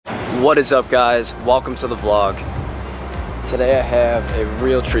What is up, guys? Welcome to the vlog. Today I have a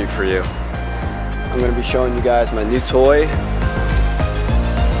real treat for you. I'm going to be showing you guys my new toy,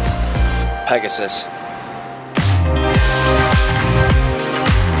 Pegasus.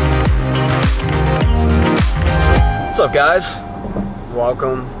 What's up, guys?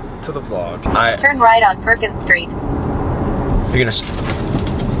 Welcome to the vlog. Turn right on Perkins Street. You're gonna...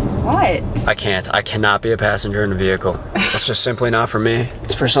 What? I cannot be a passenger in a vehicle. It's just simply not for me.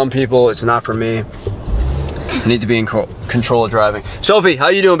 It's for some people, it's not for me. I need to be in control of driving. Sophie, how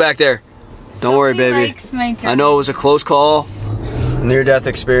you doing back there? Don't worry, baby. Likes my drive. I know it was a close call, near-death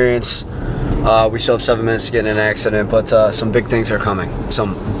experience. We still have 7 minutes to get in an accident, but some big things are coming.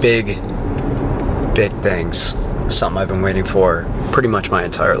 Some big things. Something I've been waiting for pretty much my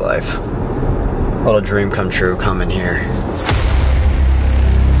entire life. A little dream come true coming here.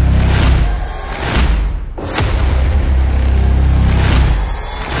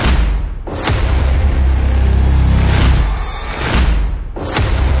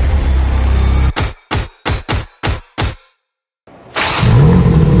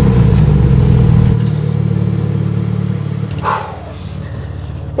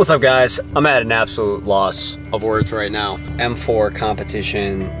 What's up, guys? I'm at an absolute loss of words right now. M4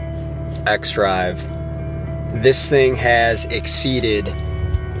 Competition XDrive. This thing has exceeded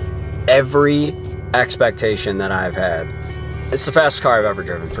every expectation that I've had. It's the fastest car I've ever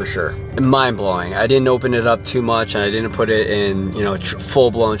driven, for sure. Mind-blowing. I didn't open it up too much, and I didn't put it in, you know,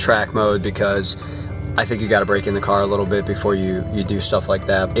 full-blown track mode, because I think you got to break in the car a little bit before you do stuff like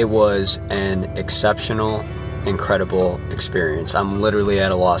that. It was an exceptional, incredible experience. I'm literally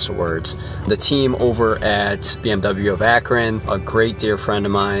at a loss of words. The team over at BMW of Akron, a great dear friend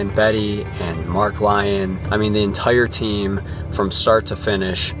of mine, Betty and Mark Lyon. I mean, the entire team from start to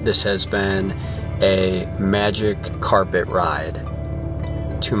finish, this has been a magic carpet ride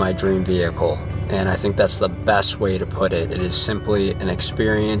to my dream vehicle. And I think that's the best way to put it. It is simply an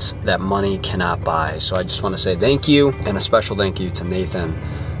experience that money cannot buy. So I just want to say thank you, and a special thank you to Nathan,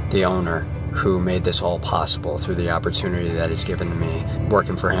 the owner, who made this all possible through the opportunity that he's given to me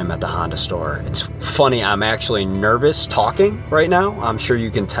working for him at the Honda store. It's funny, I'm actually nervous talking right now. I'm sure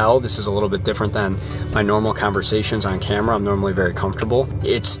you can tell this is a little bit different than my normal conversations on camera. I'm normally very comfortable.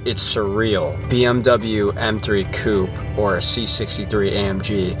 It's surreal. BMW M3 Coupe or a C63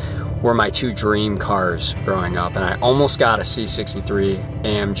 AMG were my two dream cars growing up, and I almost got a C63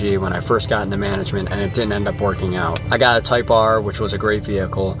 AMG when I first got into management, and it didn't end up working out. I got a Type R, which was a great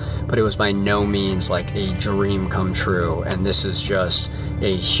vehicle, but it was by no means like a dream come true, and this is just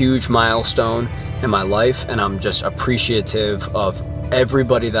a huge milestone in my life, and I'm just appreciative of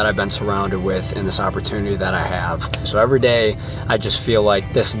everybody that I've been surrounded with and this opportunity that I have. So every day I just feel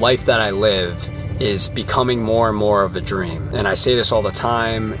like this life that I live is becoming more and more of a dream. And I say this all the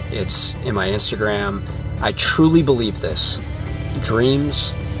time, it's in my Instagram. I truly believe this.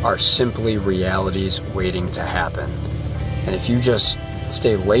 Dreams are simply realities waiting to happen. And if you just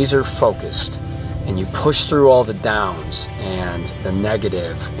stay laser focused and you push through all the downs and the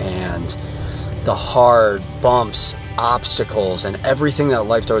negative and the hard bumps, obstacles, and everything that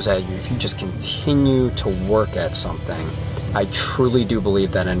life throws at you, if you just continue to work at something, I truly do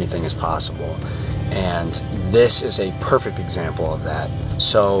believe that anything is possible. And this is a perfect example of that.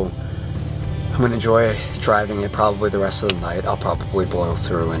 So I'm gonna enjoy driving it probably the rest of the night. I'll probably blow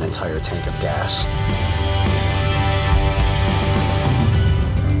through an entire tank of gas.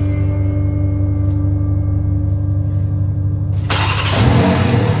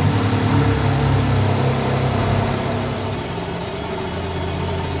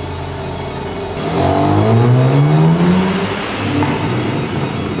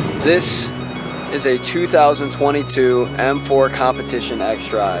 This is a 2022 M4 Competition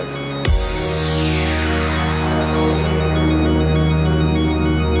XDrive.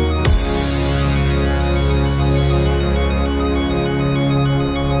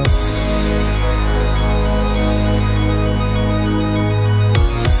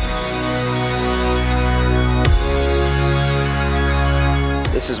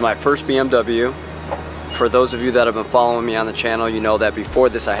 This is my first BMW. For those of you that have been following me on the channel, you know that before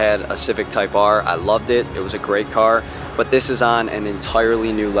this I had a Civic Type R. I loved it. It was a great car, but this is on an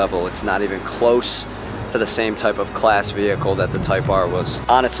entirely new level. It's not even close to the same type of class vehicle that the Type R was.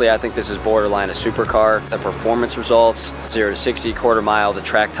 Honestly, I think this is borderline a supercar. The performance results, 0 to 60, quarter mile, the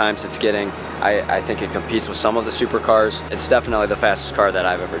track times it's getting, I think it competes with some of the supercars. It's definitely the fastest car that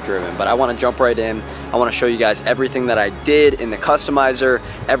I've ever driven. But I want to jump right in. I want to show you guys everything that I did in the customizer,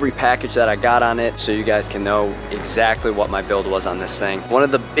 every package that I got on it, so you guys can know exactly what my build was on this thing. One of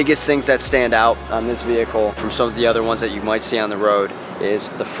the biggest things that stand out on this vehicle from some of the other ones that you might see on the road is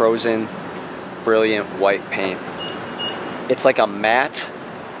the Frozen Brilliant White paint. It's like a matte,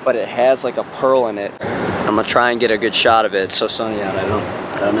 but it has like a pearl in it. I'm gonna try and get a good shot of it. It's so sunny out,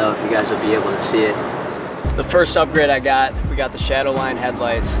 I don't know if you guys will be able to see it. The first upgrade I got, we got the shadow line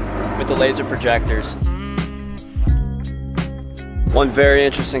headlights with the laser projectors. One very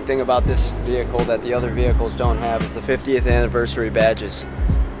interesting thing about this vehicle that the other vehicles don't have is the 50th anniversary badges.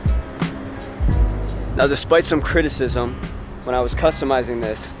 Now, despite some criticism, when I was customizing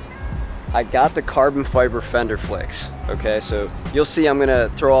this, I got the carbon fiber fender flicks. Okay, so you'll see I'm gonna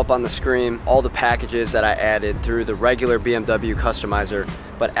throw up on the screen all the packages that I added through the regular BMW customizer.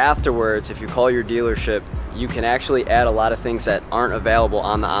 But afterwards, if you call your dealership, you can actually add a lot of things that aren't available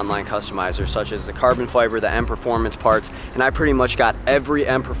on the online customizer, such as the carbon fiber, the M Performance parts, and I pretty much got every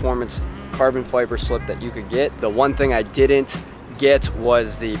M Performance carbon fiber slip that you could get. The one thing I didn't get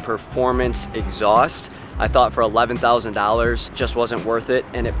was the Performance exhaust. I thought for $11,000 just wasn't worth it,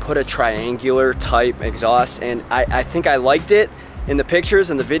 and it put a triangular type exhaust, and I think I liked it in the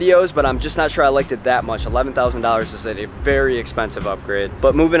pictures and the videos, but I'm just not sure I liked it that much. $11,000 is a very expensive upgrade.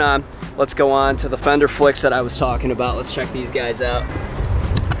 But moving on, let's go on to the fender flicks that I was talking about. Let's check these guys out.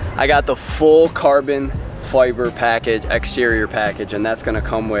 I got the full carbon fiber package, exterior package, and that's gonna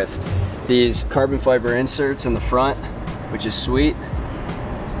come with these carbon fiber inserts in the front, which is sweet.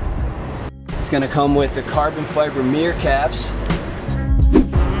 It's gonna come with the carbon fiber mirror caps.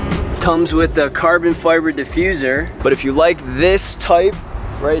 Comes with the carbon fiber diffuser. But if you like this type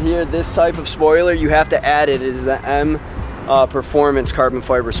right here, this type of spoiler, you have to add it. It is the M Performance carbon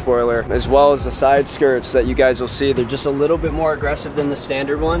fiber spoiler, as well as the side skirts that you guys will see. They're just a little bit more aggressive than the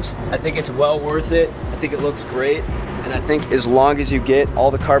standard ones. I think it's well worth it. I think it looks great. And I think as long as you get all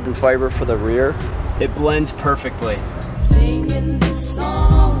the carbon fiber for the rear, it blends perfectly.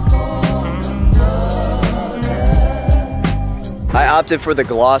 I opted for the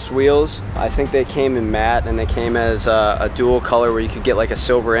gloss wheels. I think they came in matte, and they came as a dual color where you could get like a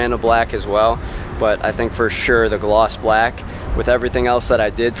silver and a black as well. But I think for sure the gloss black, with everything else that I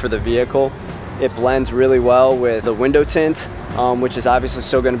did for the vehicle, it blends really well with the window tint, which is obviously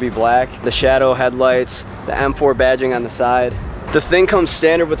still going to be black. The shadow headlights, the M4 badging on the side. The thing comes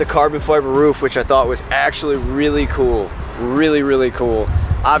standard with the carbon fiber roof, which I thought was actually really cool. Really cool.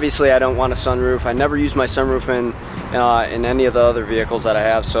 Obviously I don't want a sunroof. I never use my sunroof in any of the other vehicles that I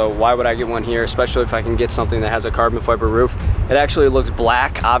have, so why would I get one here, especially if I can get something that has a carbon fiber roof. It actually looks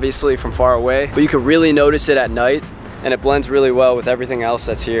black, obviously, from far away, but you can really notice it at night, and it blends really well with everything else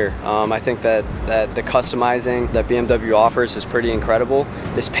that's here. I think that the customizing that BMW offers is pretty incredible.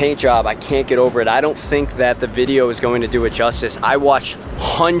 This paint job, I can't get over it. I don't think that the video is going to do it justice. I watched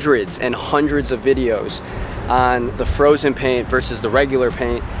hundreds and hundreds of videos on the Frozen paint versus the regular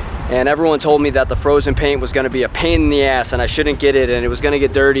paint, and everyone told me that the Frozen paint was going to be a pain in the ass and I shouldn't get it, and it was going to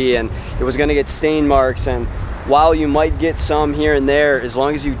get dirty and it was going to get stain marks. And while you might get some here and there, as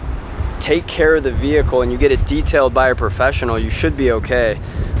long as you take care of the vehicle and you get it detailed by a professional, you should be okay.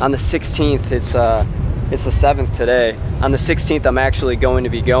 On the 16th, it's the 7th today. On the 16th, I'm actually going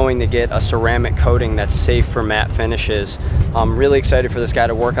to get a ceramic coating that's safe for matte finishes. I'm really excited for this guy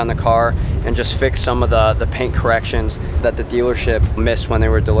to work on the car and just fix some of the paint corrections that the dealership missed when they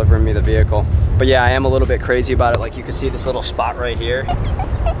were delivering me the vehicle. But yeah, I am a little bit crazy about it. Like, you can see this little spot right here.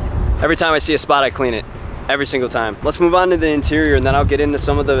 Every time I see a spot, I clean it. Every single time. Let's move on to the interior, and then I'll get into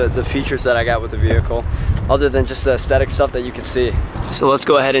some of the features that I got with the vehicle, other than just the aesthetic stuff that you can see. So let's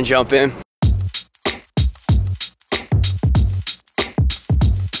go ahead and jump in.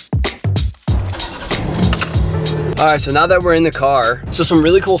 All right, so now that we're in the car, so some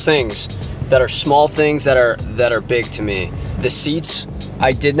really cool things that are small things that are big to me. The seats,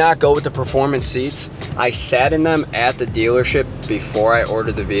 I did not go with the Performance seats. I sat in them at the dealership before I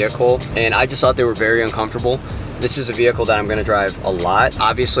ordered the vehicle, and I just thought they were very uncomfortable. This is a vehicle that I'm gonna drive a lot.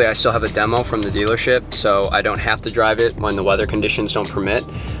 Obviously, I still have a demo from the dealership, so I don't have to drive it when the weather conditions don't permit,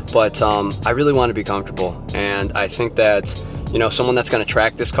 but I really want to be comfortable, and I think that, you know, someone that's gonna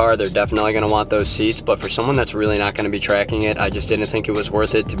track this car, they're definitely gonna want those seats, but for someone that's really not gonna be tracking it, I just didn't think it was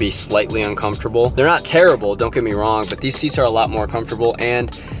worth it to be slightly uncomfortable. They're not terrible, don't get me wrong, but these seats are a lot more comfortable, and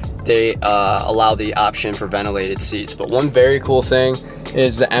they allow the option for ventilated seats. But one very cool thing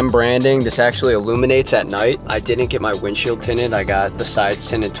is the M branding. This actually illuminates at night. I didn't get my windshield tinted. I got the sides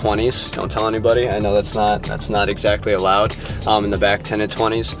tinted 20s. Don't tell anybody. I know that's not exactly allowed. In the back tinted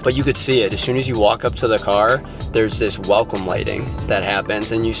 20s, but you could see it as soon as you walk up to the car. There's this welcome lighting that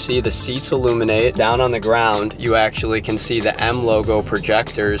happens, and you see the seats illuminate. Down on the ground, you actually can see the M logo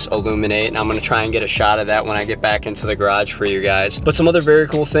projectors illuminate, and I'm gonna try and get a shot of that when I get back into the garage for you guys. But some other very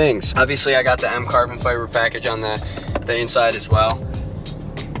cool things. Obviously, I got the M carbon fiber package on the inside as well.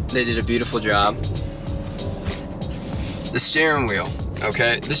 They did a beautiful job. The steering wheel,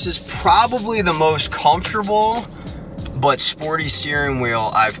 okay? This is probably the most comfortable but sporty steering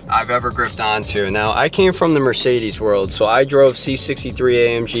wheel I've ever gripped onto. Now, I came from the Mercedes world, so I drove C63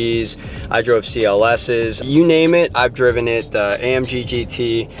 AMGs, I drove CLSs, you name it, I've driven it, AMG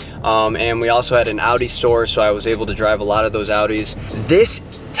GT, and we also had an Audi store, so I was able to drive a lot of those Audis. This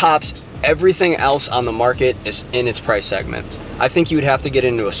tops everything else on the market is in its price segment. I think you would have to get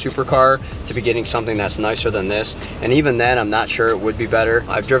into a supercar to be getting something that's nicer than this, and even then I'm not sure it would be better.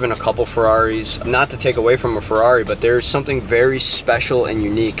 I've driven a couple Ferraris, not to take away from a Ferrari, but there's something very special and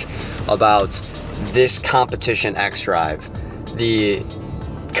unique about this Competition XDrive. The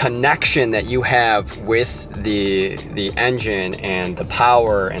connection that you have with the engine and the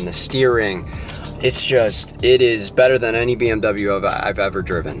power and the steering, it is better than any BMW I've ever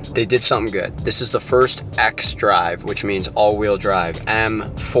driven. They did something good. This is the first XDrive, which means all-wheel drive,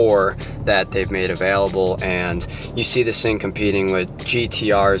 M4 that they've made available, and you see this thing competing with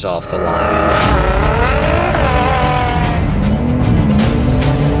GTRs off the line.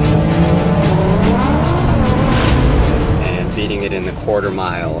 And beating it in the quarter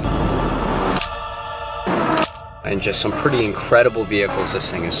mile. And just some pretty incredible vehicles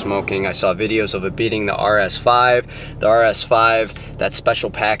this thing is smoking. I saw videos of it beating the RS5. The RS5, that special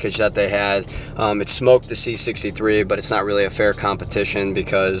package that they had, it smoked the C63, but it's not really a fair competition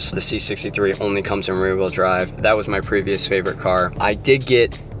because the C63 only comes in rear-wheel drive. That was my previous favorite car. I did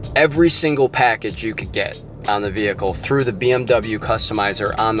get every single package you could get on the vehicle through the BMW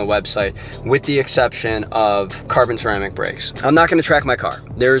customizer on the website, with the exception of carbon ceramic brakes. I'm not going to track my car.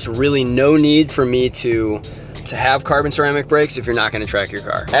 There's really no need for me to have carbon ceramic brakes if you're not going to track your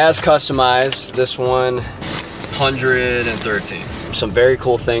car. As customized, this one, 113. Some very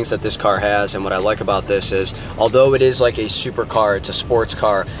cool things that this car has, and what I like about this is, although it is like a supercar, it's a sports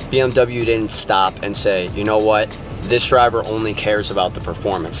car, BMW didn't stop and say, you know what, this driver only cares about the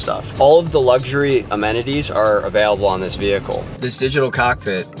performance stuff. All of the luxury amenities are available on this vehicle. This digital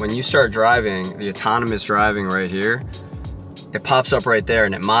cockpit, when you start driving, the autonomous driving right here, it pops up right there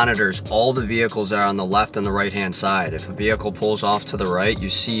and it monitors all the vehicles that are on the left and the right hand side. If a vehicle pulls off to the right, you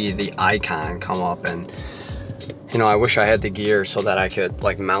see the icon come up, and you know, I wish I had the gear so that I could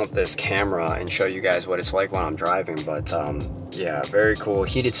like mount this camera and show you guys what it's like when I'm driving, but yeah, very cool.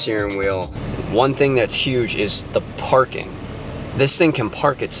 Heated steering wheel. One thing that's huge is the parking. This thing can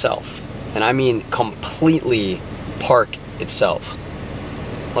park itself, and I mean completely park itself.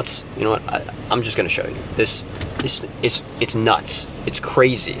 You know what, I'm just gonna show you. It's nuts. It's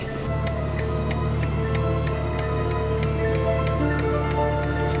crazy.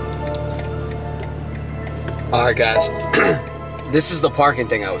 All right, guys. This is the parking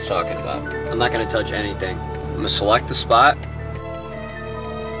thing I was talking about. I'm not gonna touch anything. I'm gonna select the spot.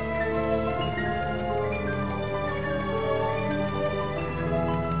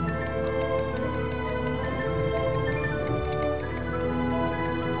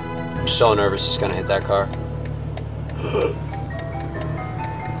 I'm so nervous it's gonna hit that car. Look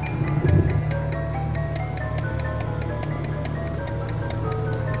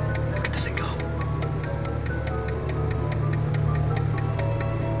at this thing go.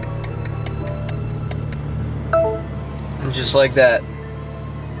 And just like that,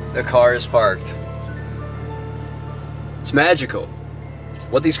 the car is parked. It's magical.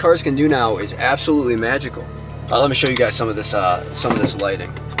 What these cars can do now is absolutely magical. Let me show you guys some of this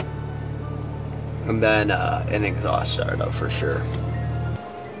lighting. And then an exhaust startup for sure.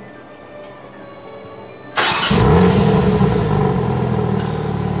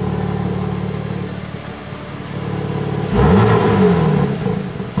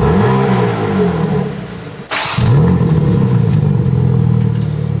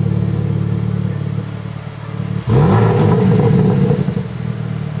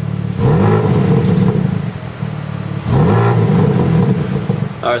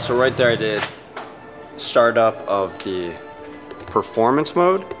 All right, so right there I did startup of the performance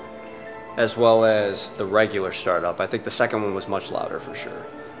mode as well as the regular startup. I think the second one was much louder for sure.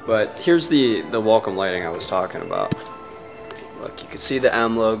 But here's the welcome lighting I was talking about. Look, you can see the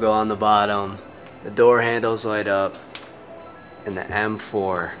M logo on the bottom, the door handles light up, and the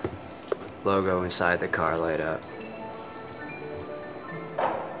M4 logo inside the car light up.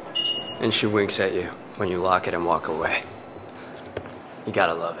 And she winks at you when you lock it and walk away. You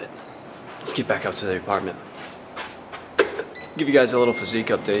gotta love it. Let's get back up to the apartment. Give you guys a little physique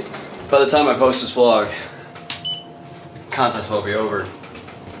update. By the time I post this vlog, contest will be over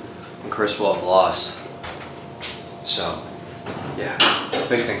and Chris will have lost. So, yeah,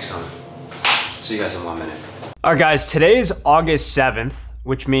 big things coming. See you guys in 1 minute. All right, guys, today is August 7th.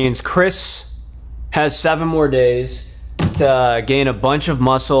 which means Chris has 7 more days to gain a bunch of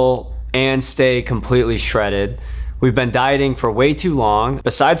muscle and stay completely shredded. We've been dieting for way too long.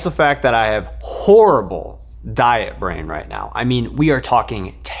 Besides the fact that I have horrible diet brain right now. I mean, we are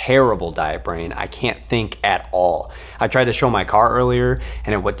talking terrible diet brain. I can't think at all. I tried to show my car earlier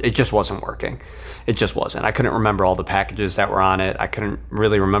and it just wasn't working. It just wasn't. I couldn't remember all the packages that were on it. I couldn't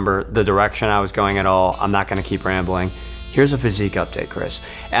really remember the direction I was going at all. I'm not gonna keep rambling. Here's a physique update, Chris.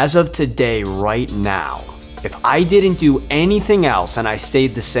 As of today, right now, if I didn't do anything else and I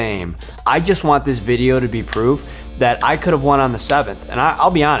stayed the same, I just want this video to be proof that I could have won on the 7th. And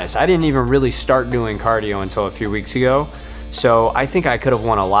I'll be honest, I didn't even really start doing cardio until a few weeks ago. So I think I could have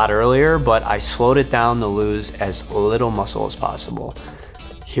won a lot earlier, but I slowed it down to lose as little muscle as possible.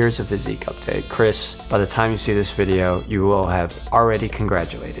 Here's a physique update. Chris, by the time you see this video, you will have already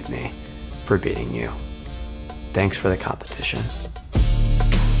congratulated me for beating you. Thanks for the competition.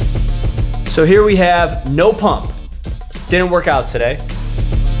 So here we have no pump. Didn't work out today.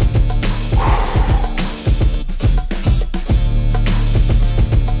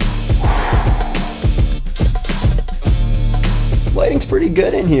 Lighting's pretty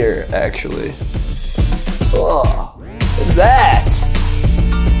good in here, actually. Oh, what's that?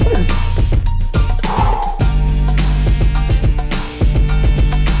 What is...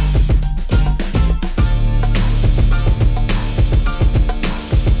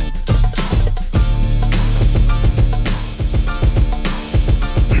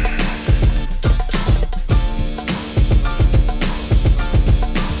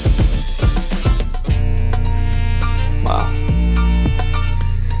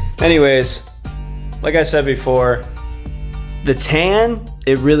 Anyways, like I said before, the tan,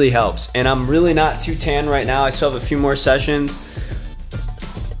 it really helps. And I'm really not too tan right now. I still have a few more sessions.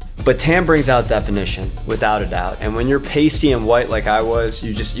 But tan brings out definition, without a doubt. And when you're pasty and white like I was,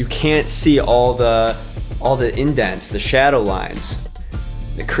 you can't see all the indents, the shadow lines,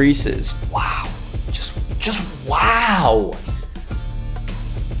 the creases. Wow. Just wow.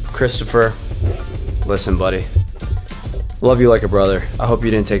 Christopher, listen, buddy. Love you like a brother. I hope you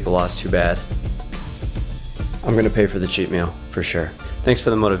didn't take the loss too bad. I'm gonna pay for the cheat meal, for sure. Thanks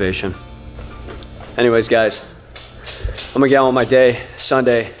for the motivation. Anyways, guys, I'm gonna get on with my day,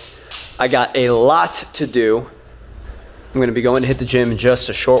 Sunday. I got a lot to do. I'm gonna be going to hit the gym in just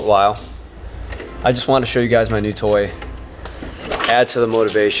a short while. I just want to show you guys my new toy. Add to the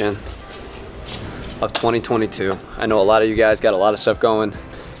motivation of 2022. I know a lot of you guys got a lot of stuff going.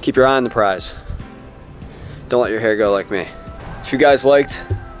 Keep your eye on the prize. Don't let your hair go like me. If you guys liked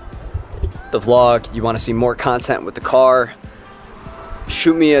the vlog, you want to see more content with the car,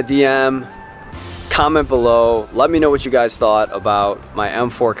 shoot me a DM, comment below. Let me know what you guys thought about my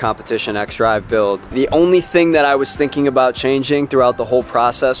M4 Competition XDrive build. The only thing that I was thinking about changing throughout the whole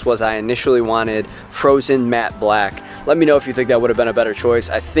process was I initially wanted frozen matte black. Let me know if you think that would have been a better choice.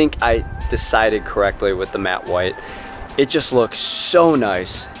 I think I decided correctly with the matte white. It just looks so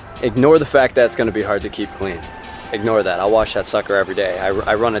nice. Ignore the fact that it's going to be hard to keep clean. Ignore that. I'll wash that sucker every day.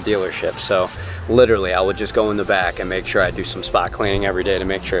 I run a dealership, so literally I would just go in the back and make sure I do some spot cleaning every day to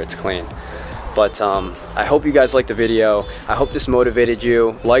make sure it's clean. But I hope you guys liked the video. I hope this motivated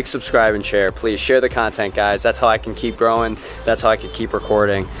you. Like, subscribe, and share. Please share the content, guys. That's how I can keep growing. That's how I can keep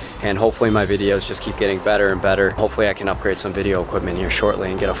recording. And hopefully my videos just keep getting better and better. Hopefully I can upgrade some video equipment here shortly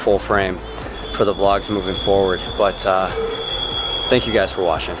and get a full frame for the vlogs moving forward. But thank you guys for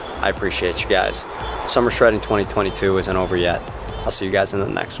watching. I appreciate you guys. Summer Shredding 2022 isn't over yet. I'll see you guys in the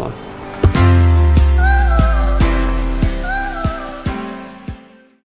next one.